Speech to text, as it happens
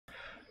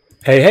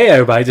Hey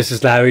everybody, this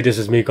is Larry. This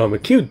is me going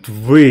with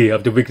Q3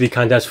 of the weekly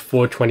contest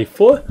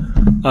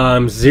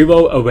 424,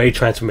 Zero Array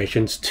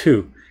Transformations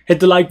 2. Hit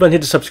the like button, hit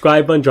the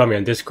subscribe button, join me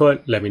on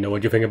Discord, let me know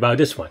what you think about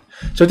this one.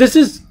 So this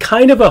is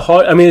kind of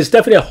it's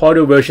definitely a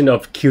harder version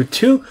of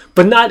Q2,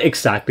 but not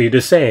exactly the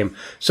same.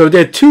 So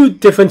there are two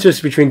differences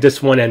between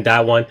this one and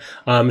that one.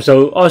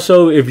 So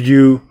also if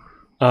you,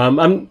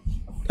 I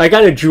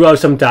kind of drew out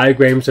some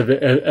diagrams of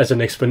it as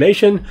an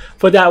explanation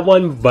for that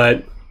one,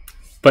 but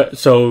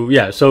so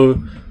yeah,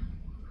 so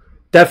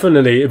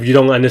definitely, if you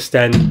don't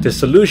understand the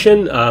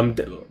solution,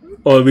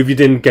 or if you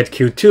didn't get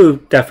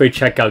Q2, definitely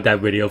check out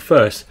that video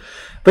first.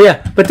 But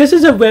yeah, but this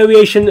is a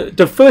variation.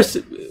 The first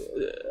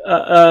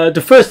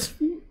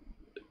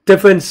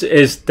difference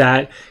is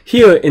that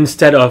here,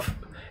 instead of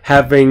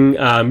having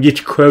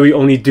each query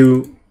only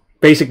do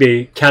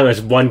basically count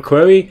as one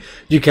query,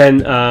 you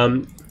can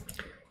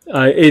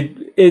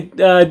it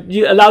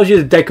allows you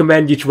to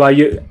decrement each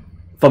value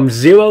from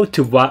 0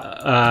 to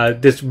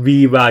this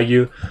v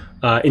value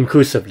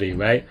inclusively,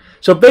 right?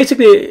 So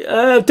basically,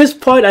 at this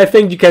point, I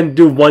think you can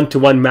do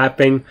one-to-one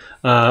mapping,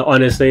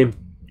 honestly,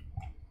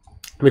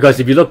 because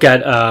if you look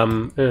at,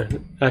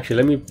 actually,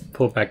 let me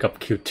pull back up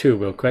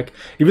Q2 real quick.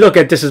 If you look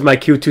at, this is my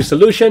Q2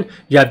 solution,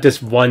 you have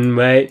this one,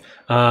 right?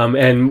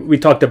 And we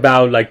talked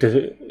about like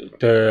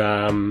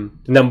the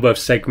number of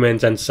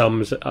segments and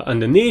sums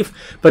underneath,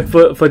 but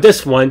for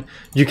this one,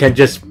 you can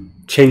just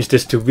change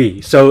this to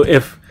V. So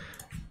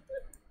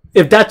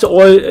if that's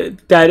all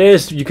that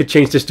is, you could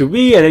change this to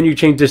V, and then you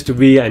change this to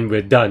V, and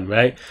we're done,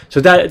 right?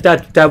 So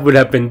that would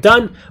have been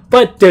done,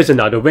 but there's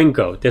another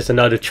wrinkle, there's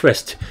another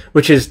twist,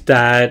 which is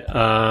that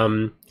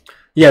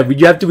yeah,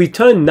 you have to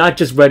return not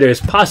just whether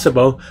it's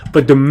possible,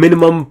 but the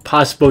minimum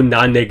possible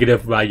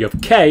non-negative value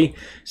of k,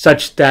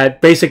 such that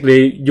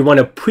basically you want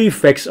a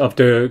prefix of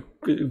the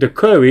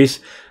queries,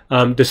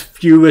 the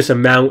fewest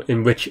amount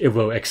in which it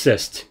will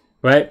exist,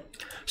 right?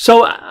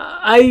 So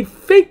I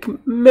think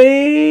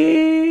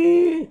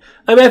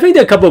I think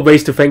there are a couple of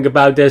ways to think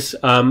about this.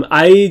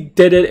 I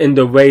did it in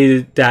the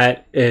way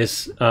that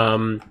is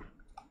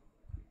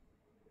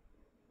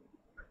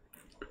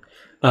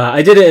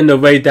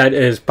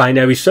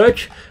binary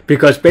search,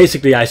 because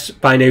basically I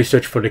binary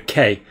search for the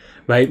k,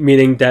 right?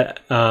 Meaning that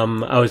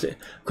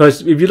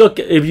because if you look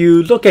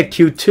at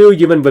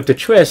Q2, even with the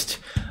twist,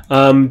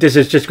 this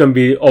is just going to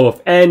be O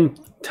of n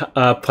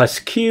plus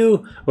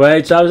q,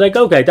 right? So I was like,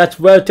 okay, that's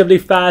relatively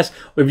fast.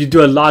 If you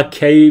do a log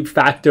k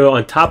factor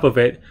on top of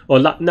it, or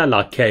not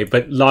log k,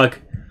 but log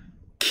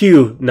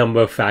q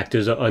number of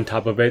factors on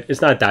top of it, it's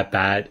not that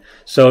bad.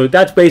 So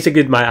that's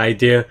basically my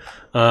idea.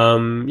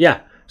 Yeah,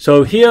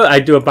 so here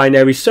I do a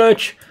binary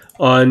search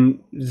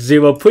on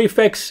 0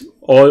 prefix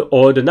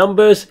or the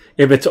numbers.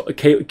 If it's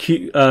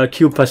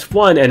q plus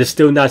 1 and it's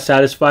still not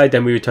satisfied,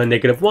 then we return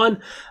 -1.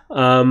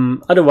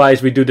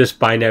 Otherwise, we do this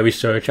binary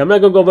search. I'm not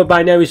going to go over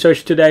binary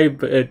search today,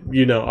 but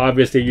you know,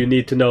 obviously you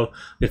need to know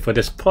it for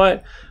this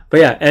part.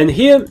 But yeah, and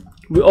here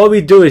all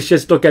we do is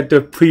just look at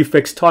the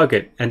prefix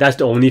target, and that's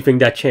the only thing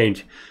that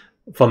changed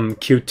from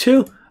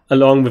Q2,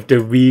 along with the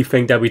V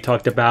thing that we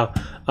talked about.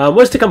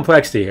 What's the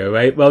complexity here,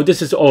 right? Well,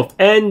 this is O of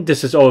n,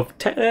 this is O of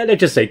 10,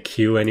 let's just say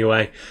q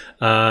anyway.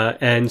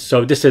 And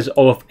so this is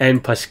O of n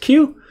plus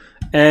q,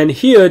 and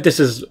here this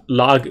is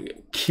log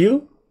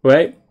q,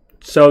 right?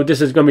 So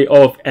this is going to be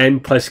O of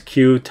n plus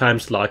q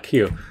times log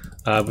q,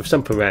 with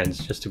some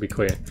parens, just to be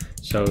clear.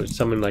 So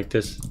something like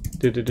this.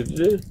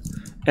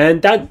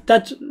 And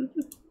that's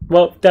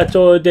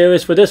all there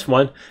is for this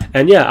one.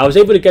 And yeah, I was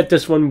able to get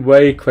this one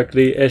very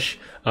quickly-ish,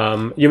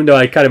 even though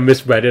I kind of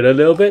misread it a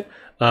little bit.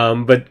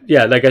 But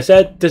yeah, like I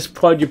said, this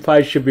part you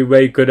probably should be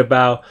very good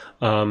about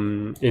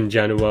in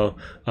general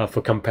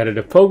for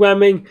competitive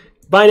programming.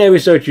 Binary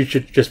search you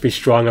should just be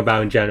strong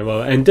about in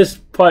general, and this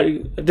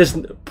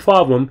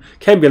problem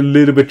can be a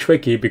little bit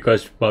tricky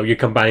because, well, you're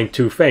combining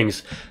two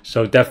things.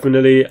 So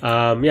definitely,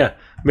 yeah,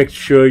 make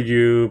sure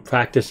you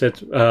practice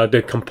it,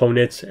 the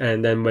components,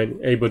 and then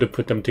when able to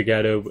put them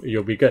together,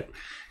 you'll be good.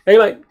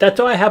 Anyway, that's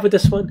all I have with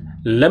this one.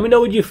 Let me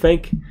know what you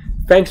think.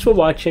 Thanks for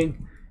watching,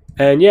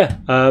 and yeah,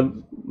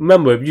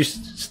 remember, if you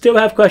still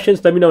have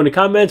questions, let me know in the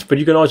comments, but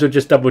you can also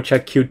just double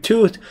check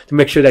Q2 to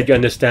make sure that you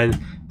understand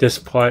this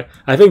part.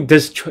 I think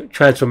this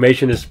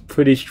transformation is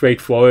pretty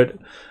straightforward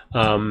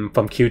from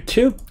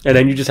Q2, and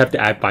then you just have to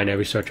add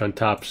binary search on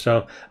top.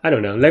 So I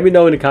don't know, let me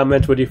know in the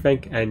comments what you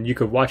think, and you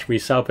could watch me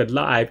solve it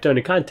live during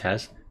the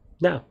contest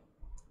now.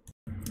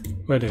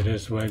 Whether it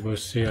is right, we'll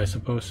see, I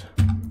suppose.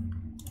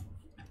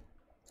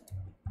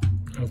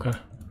 Okay.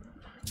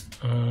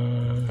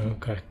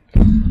 Okay.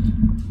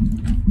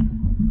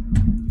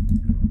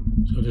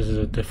 So this is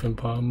a different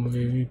problem with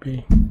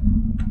AVP.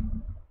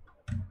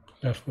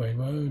 Left, right,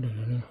 right,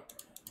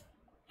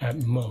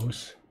 at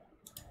most.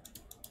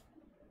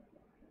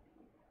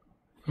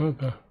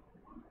 Okay.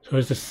 So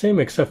it's the same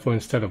except for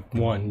instead of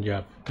 1, you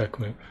have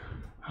decrement.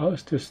 How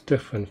is this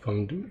different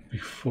from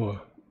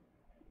before?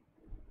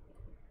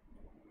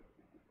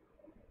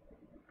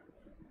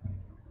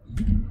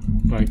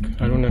 Like,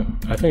 I don't know.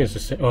 I think it's the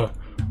same. Oh,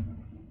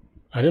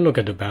 I didn't look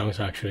at the bounds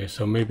actually,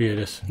 so maybe it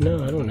is.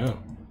 No, I don't know.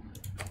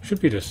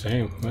 Should be the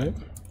same, right?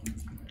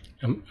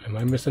 Am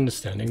I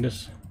misunderstanding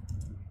this?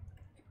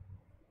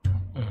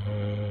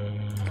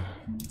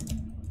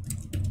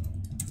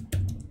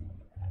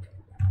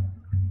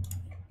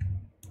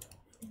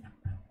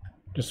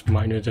 Just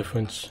minor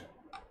difference,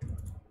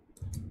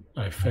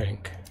 I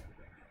think.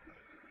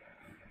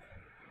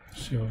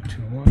 0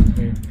 to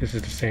 1. This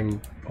is the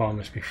same problem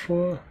as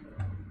before.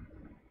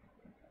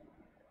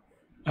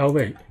 Oh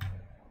wait.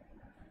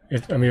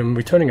 I mean, I'm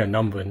returning a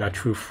number, not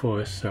true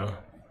false. So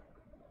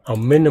our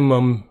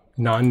minimum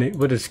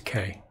what is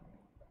k?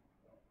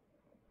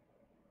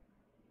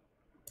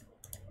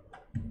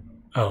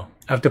 Oh,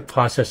 after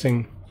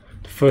processing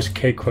the first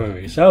k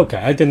queries. Okay,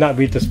 I did not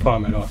read this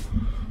problem at all.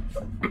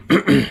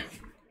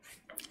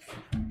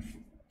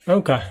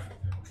 Okay,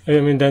 I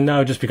mean, then now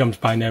it just becomes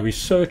binary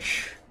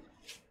search.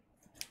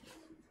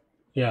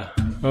 Yeah,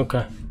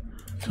 okay.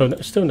 So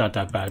still not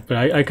that bad, but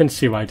I can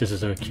see why this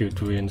is a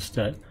Q3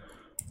 instead.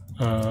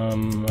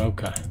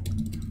 Okay.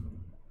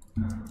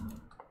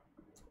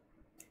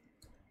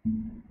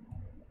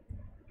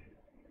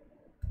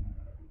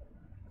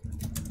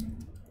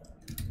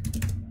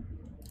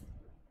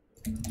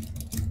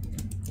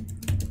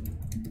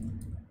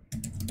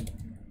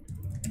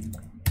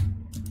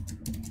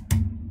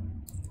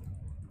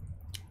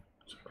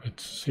 So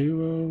it's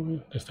 0.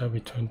 Does that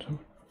return to?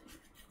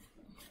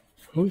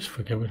 I always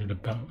forget whether the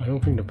bound. I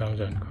don't think the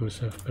bounds are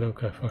inclusive, but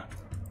okay, fine.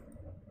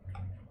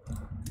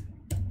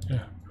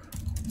 Yeah.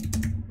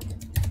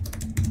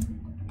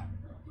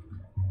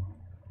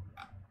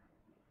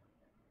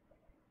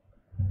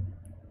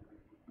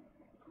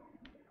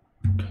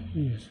 Okay,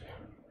 easy.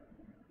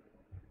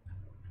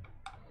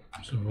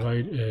 So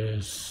right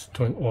is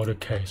doing order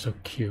k, so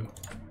Q.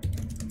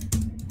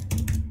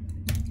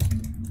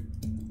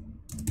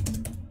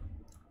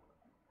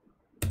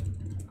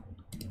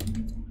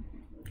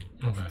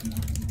 Okay.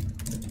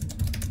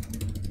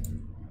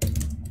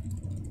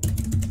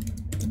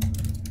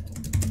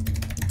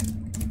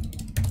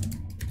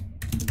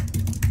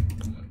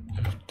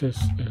 If this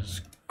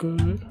is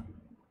good,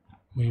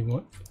 we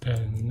want,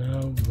 then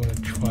now we want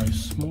to try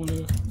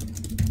smaller.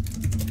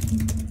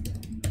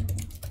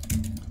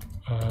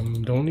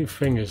 The only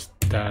thing is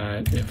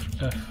that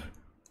if left,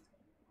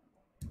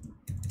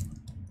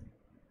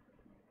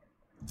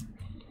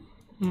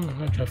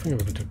 actually I think we're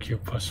going to do Q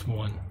plus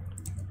 1.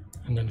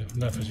 And then if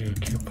left is equal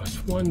to Q plus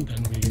 1,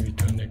 then we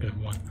return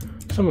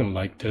 -1. Something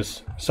like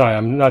this. Sorry,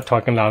 I'm not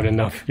talking loud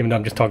enough, even though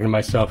I'm just talking to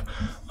myself.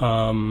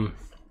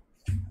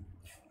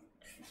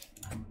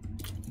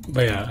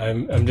 But yeah,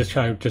 I'm just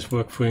trying to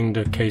work through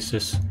the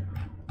cases.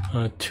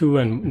 2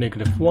 and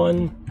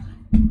 -1.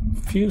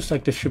 Feels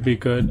like this should be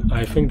good.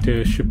 I think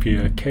there should be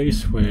a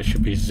case where it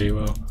should be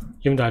 0,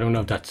 even though I don't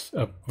know if that's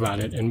a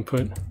valid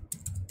input.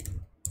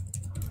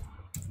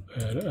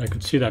 But I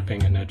could see that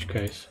being an edge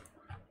case.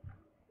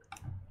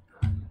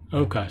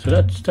 Okay, so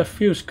that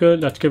feels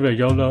good. Let's give it a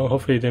YOLO.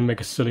 Hopefully they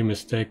make a silly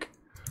mistake.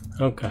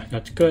 Okay,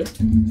 that's good.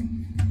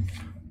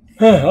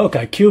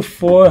 Okay,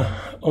 Q4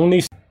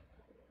 only.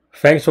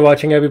 Thanks for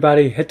watching,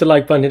 everybody. Hit the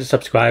like button, hit the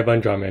subscribe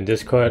button, join me on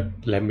Discord.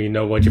 Let me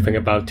know what you think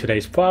about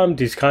today's problem,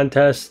 these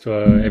contests,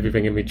 or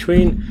everything in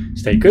between.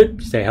 Stay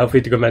good, stay healthy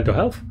to good mental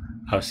health.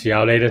 I'll see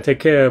y'all later.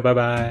 Take care.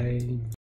 Bye-bye.